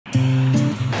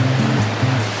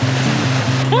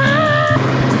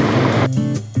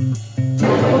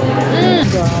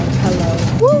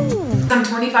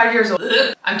25 years old.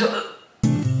 I'm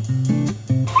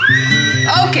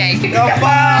okay. Go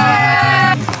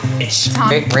far!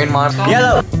 Rain mod.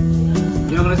 Yellow!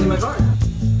 You're not gonna see my car.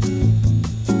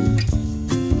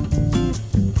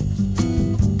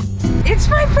 It's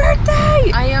my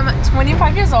birthday! I am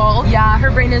 25 years old. Yeah,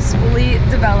 her brain is fully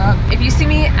developed. If you see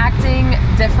me acting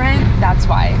different, that's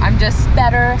why. I'm just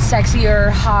better,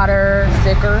 sexier, hotter,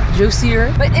 thicker,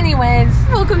 juicier. But anyways,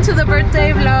 welcome to the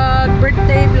birthday vlog.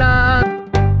 Birthday vlog.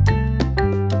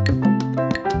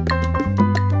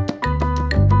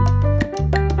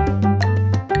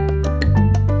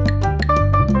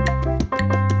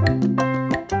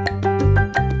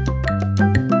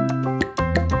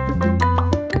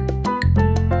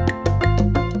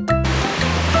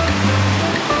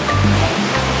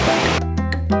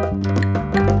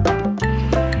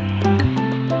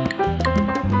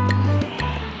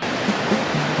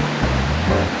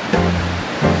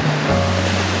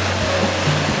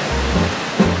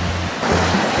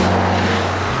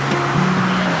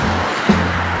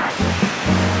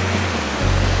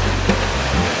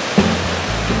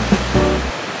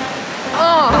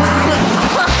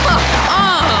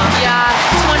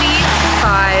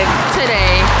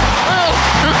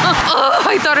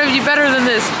 I thought it would be better than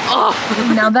this. Oh.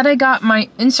 Now that I got my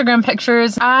Instagram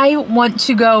pictures, I want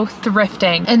to go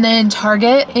thrifting and then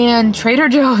Target and Trader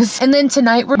Joe's. And then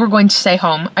tonight we're going to stay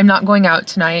home. I'm not going out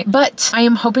tonight, but I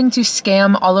am hoping to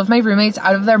scam all of my roommates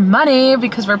out of their money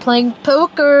because we're playing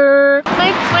poker.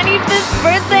 My 25th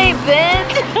birthday,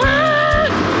 bitch.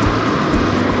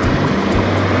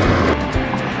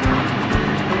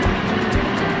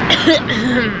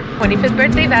 25th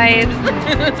birthday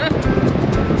vibes.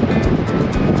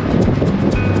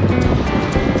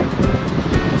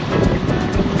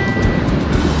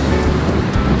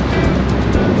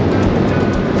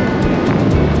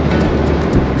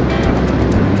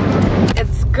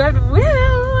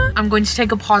 Goodwill. I'm going to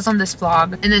take a pause on this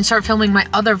vlog and then start filming my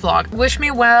other vlog. Wish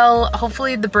me well.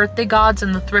 Hopefully the birthday gods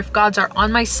and the thrift gods are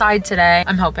on my side today.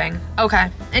 I'm hoping. Okay.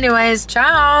 Anyways,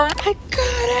 ciao. I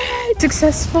got it.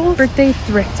 Successful birthday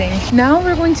thrifting. Now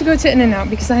we're going to go to In-N-Out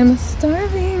because I'm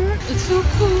starving. It's so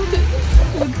cold.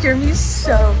 Look, Jeremy's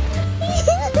so.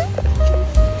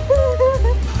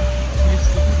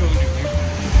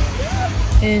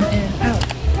 In-N-Out.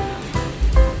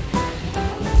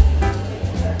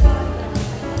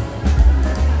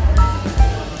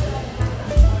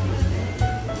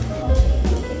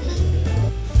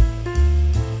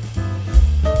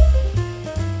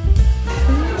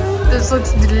 This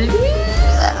looks delicious.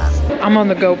 I'm on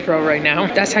the GoPro right now.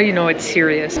 That's how you know it's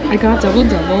serious. I got double,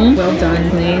 well done,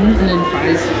 plain, and then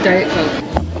fries, Diet Coke.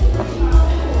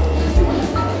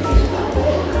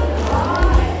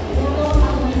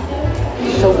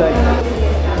 So good.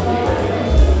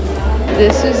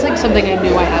 This is like something I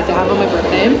knew I had to have on my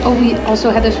birthday. Oh, we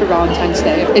also had this for Valentine's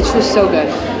Day. It's just so good.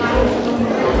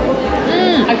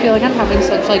 I feel like I'm having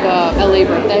such like a LA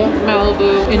birthday.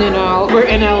 Malibu, In-N-Out. We're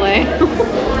in LA.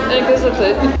 I guess that's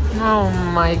it. Oh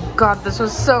my god, this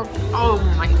was so, oh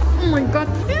my god.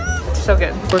 So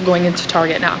good. We're going into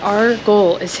Target now. Our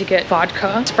goal is to get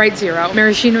vodka, Sprite Zero,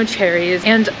 maraschino cherries,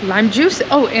 and lime juice.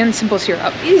 Oh, and simple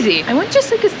syrup. Easy. I want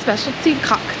just like a specialty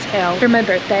cocktail for my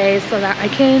birthday so that I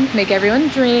can make everyone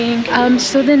drink.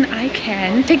 So then I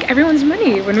can take everyone's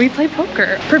money when we play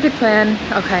poker. Perfect plan.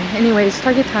 Okay, anyways,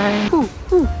 Target time.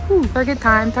 Target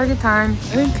time, Target time.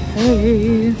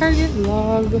 Okay, Target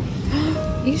vlog.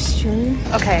 You sure?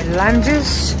 Okay, lime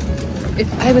juice.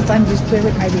 If I was lime juice, where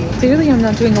would I be? Clearly, I'm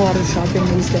not doing a lot of shopping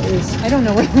these days. I don't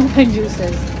know where the lime juice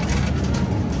is.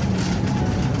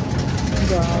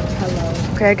 Girl,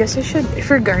 hello. Okay, I guess I should,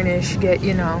 for garnish, get,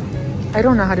 you know, I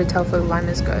don't know how to tell if the lime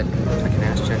is good. I can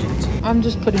ask ChatGPT. I'm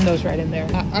just putting those right in there.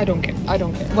 I don't care. I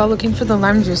don't care. While looking for the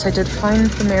lime juice, I did find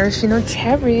the maraschino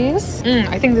cherries.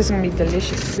 I think this is gonna be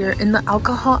delicious. We're in the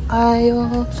alcohol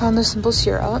aisle. Found the simple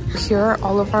syrup. Here are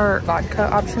all of our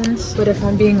vodka options. But if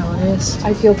I'm being honest,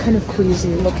 I feel kind of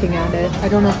queasy looking at it. I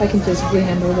don't know if I can physically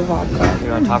handle the vodka.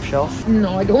 You're on top shelf?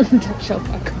 No, I don't want top shelf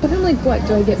vodka. But I'm like, what?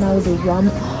 Do I get Malibu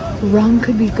rum? Rum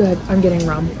could be good. I'm getting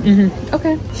rum.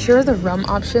 Okay. Here are the rum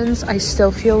options. I still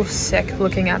feel sick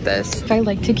looking at this. If I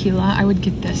like tequila, I would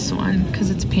get this one because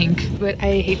it's pink. But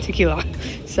I hate tequila.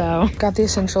 So, got the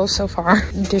essentials so far.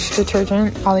 Dish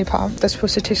detergent, Olipop. That's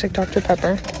supposed to taste like Dr.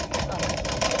 Pepper.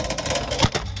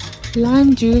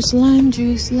 Lime juice, lime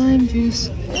juice, lime juice.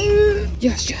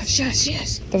 Yes, yes, yes,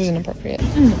 yes. That was inappropriate.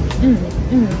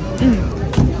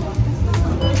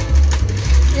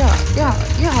 Yeah,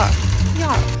 yeah, yeah.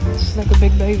 Yeah, this is like a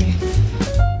big baby.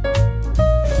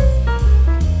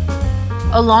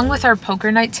 Along with our poker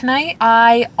night tonight,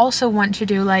 I also want to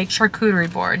do like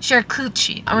charcuterie board.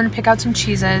 Charcuterie. I want to pick out some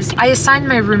cheeses. I assigned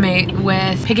my roommate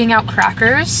with picking out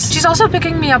crackers. She's also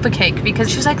picking me up a cake because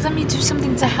she was like, let me do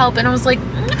something to help. And I was like,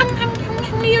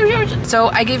 so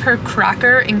I gave her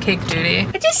cracker and cake duty.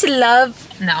 I just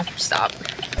love, no, stop.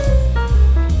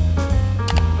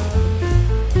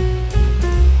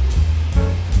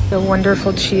 The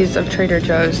wonderful cheese of Trader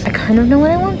Joe's. I kind of know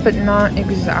what I want, but not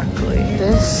exactly.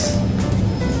 This.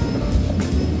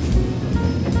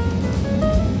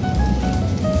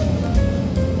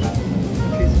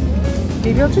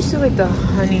 Maybe I'll just do like the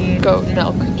honey goat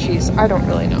milk cheese. I don't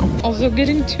really know. Also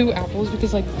getting 2 apples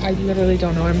because like I literally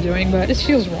don't know what I'm doing, but this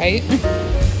feels right.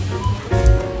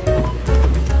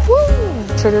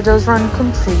 Trader Joe's run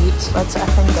complete. Let's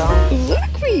effing go.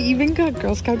 Look, we even got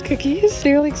Girl Scout cookies.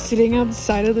 They're like sitting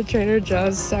outside of the Trader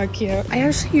Joe's. So cute. I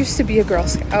actually used to be a Girl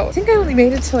Scout. I think I only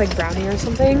made it to like brownie or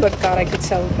something, but God, I could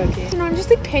sell a cookie. You know, I'm just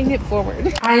like paying it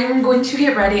forward. I am going to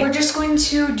get ready. We're just going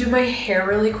to do my hair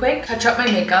really quick, touch up my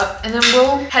makeup, and then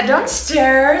we'll head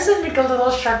downstairs and make a little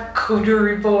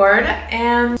charcuterie board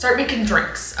and start making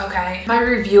drinks, okay? My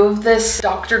review of this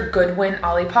Dr. Goodwin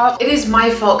Olipop, it is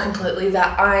my fault completely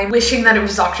that I'm wishing that it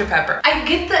was Dr. Pepper. I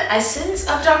get the essence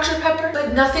of Dr. Pepper,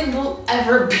 but nothing will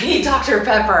ever be Dr.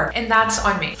 Pepper, and that's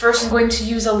on me. First, I'm going to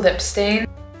use a lip stain.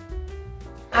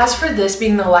 As for this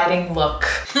being the lighting, look,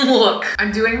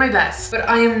 I'm doing my best, but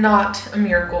I am not a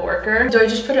miracle worker. Do I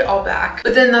just put it all back?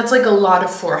 But then that's like a lot of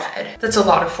forehead. That's a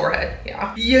lot of forehead,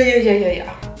 yeah.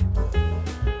 Yeah.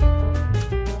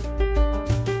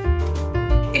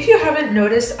 If you haven't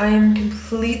noticed, I am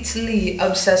completely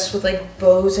obsessed with like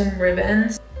bows and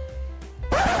ribbons.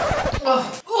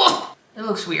 Oh, it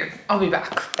looks weird. I'll be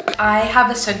back. I have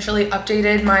essentially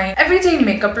updated my everyday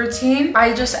makeup routine.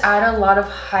 I just add a lot of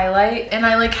highlight and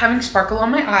I like having sparkle on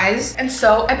my eyes. And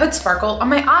so I put sparkle on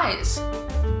my eyes.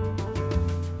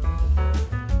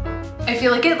 I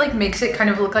feel like it like makes it kind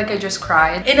of look like I just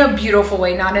cried in a beautiful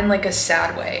way, not in like a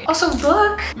sad way. Also,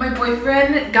 look, my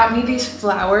boyfriend got me these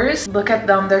flowers. Look at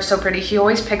them, they're so pretty. He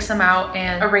always picks them out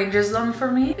and arranges them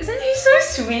for me. Isn't he so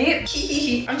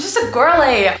sweet? I'm just a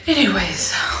girly.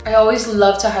 Anyways, I always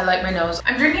love to highlight my nose.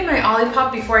 I'm drinking my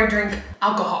Olipop before I drink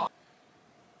alcohol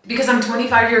because I'm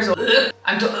 25 years old.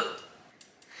 I'm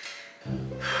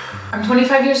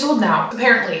 25 years old now,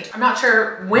 apparently. I'm not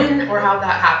sure when or how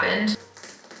that happened.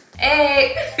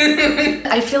 Hey!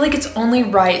 I feel like it's only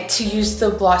right to use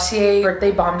the Glossier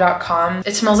birthdaybalm.com.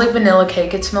 It smells like vanilla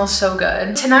cake. It smells so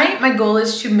good. Tonight, my goal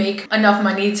is to make enough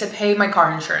money to pay my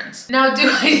car insurance. Now, do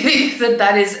I think that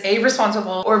that is A,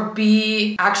 responsible, or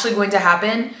B, actually going to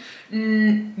happen?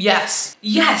 Yes.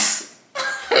 Yes!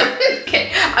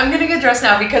 Okay, I'm gonna get dressed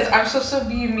now because I'm supposed to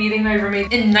be meeting my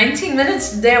roommate in 19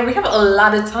 minutes. Damn, we have a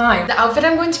lot of time. The outfit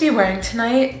I'm going to be wearing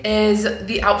tonight is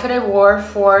the outfit I wore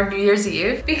for New Year's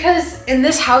Eve because in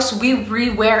this house, we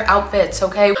re-wear outfits,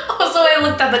 okay? Also, I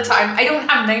looked at the time. I don't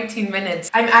have 19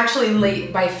 minutes. I'm actually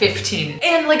late by 15.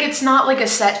 And like, it's not like a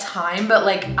set time, but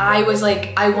like, I was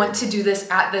like, I want to do this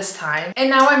at this time. And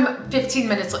now I'm 15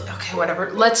 minutes late. Okay, whatever.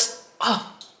 Let's,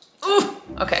 ooh,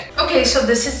 okay. Okay, so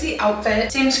this is the outfit.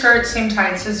 Same skirt, same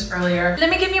tights as earlier. Let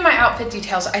me give you my outfit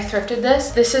details. I thrifted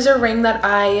this. This is a ring that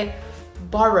I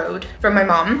borrowed from my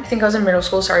mom. I think I was in middle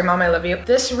school. Sorry, Mom, I love you.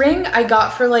 This ring I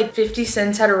got for like 50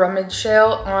 cents at a rummage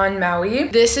sale on Maui.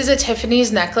 This is a Tiffany's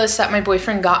necklace that my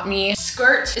boyfriend got me.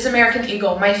 Skirt is American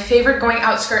Eagle, my favorite going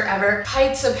out skirt ever.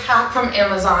 Tights of hat from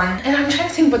Amazon. And I'm trying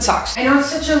to think what socks. I know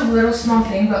it's such a little small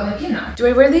thing, but like, you know. Do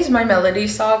I wear these My Melody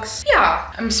socks?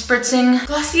 Yeah. I'm spritzing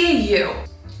Glossier You.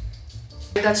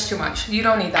 That's too much. You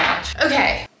don't need that much.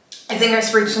 Okay. I think I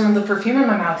sprayed some of the perfume in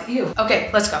my mouth. Ew. Okay,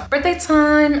 let's go. Birthday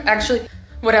time. Actually,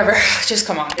 whatever. Just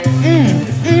come on.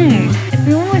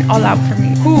 Everyone went all out for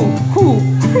me. Who?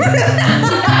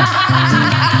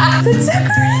 The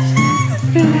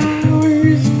decorations.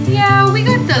 Flowers. Yeah, we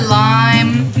got the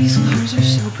lime. These flowers are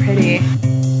so pretty.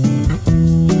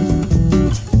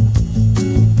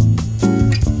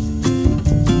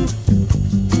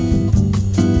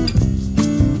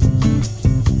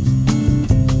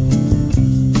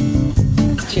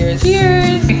 Cheers.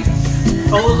 Cheers.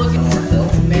 Oh, look at more, Phil.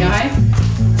 May I?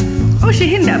 Oh, she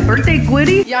hitting that birthday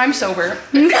gwitty? Yeah, I'm sober.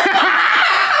 You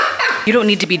don't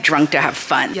need to be drunk to have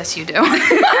fun. Yes, you do.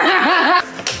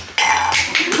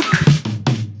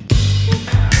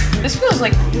 This feels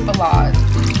like a lot.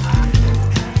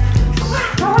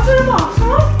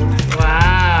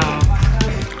 Wow.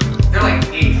 They're like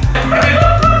 8.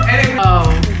 Oh.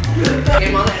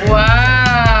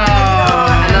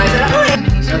 Wow.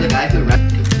 They're the guy who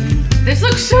wrapped cookies. This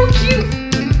looks so cute.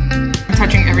 I'm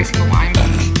touching every single line.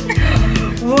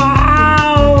 Wow.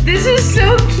 This is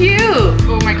so cute.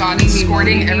 Oh my god, it's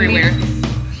squirting everywhere.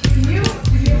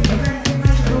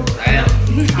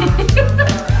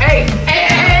 Hey!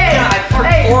 I poured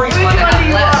Corey's one that got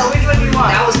less. Which one do you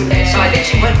want? That was good. So I think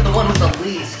she went for the one with the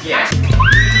least. Yeah.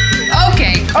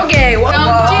 Okay. Okay. Well,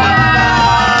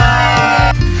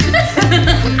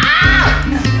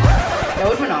 that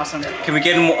would've been awesome. Can we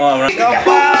get him?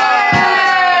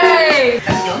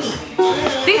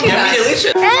 Thank you guys.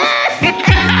 Delicious.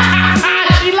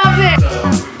 She loves it.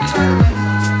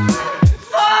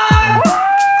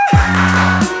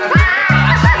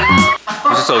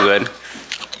 This is so good.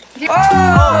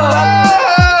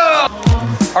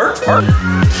 Art.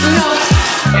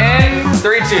 And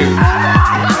 3, 2.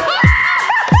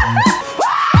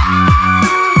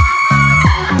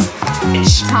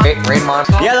 Okay, rain mon.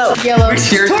 Yellow.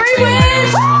 Cheers. Tori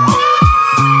wins.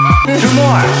 2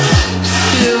 more.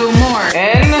 2 more.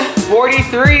 And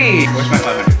 43. Where's my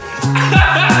 500?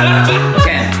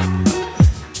 10.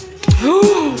 You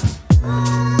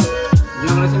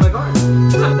want to see my card?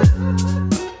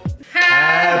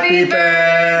 Happy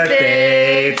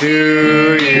birthday to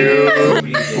you.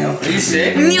 Are you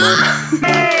sick?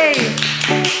 Hey.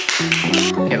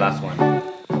 Okay, last one.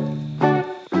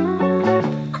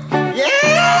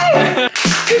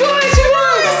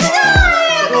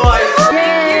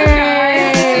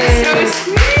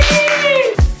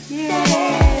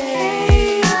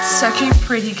 Such a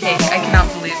pretty cake. I cannot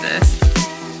believe this.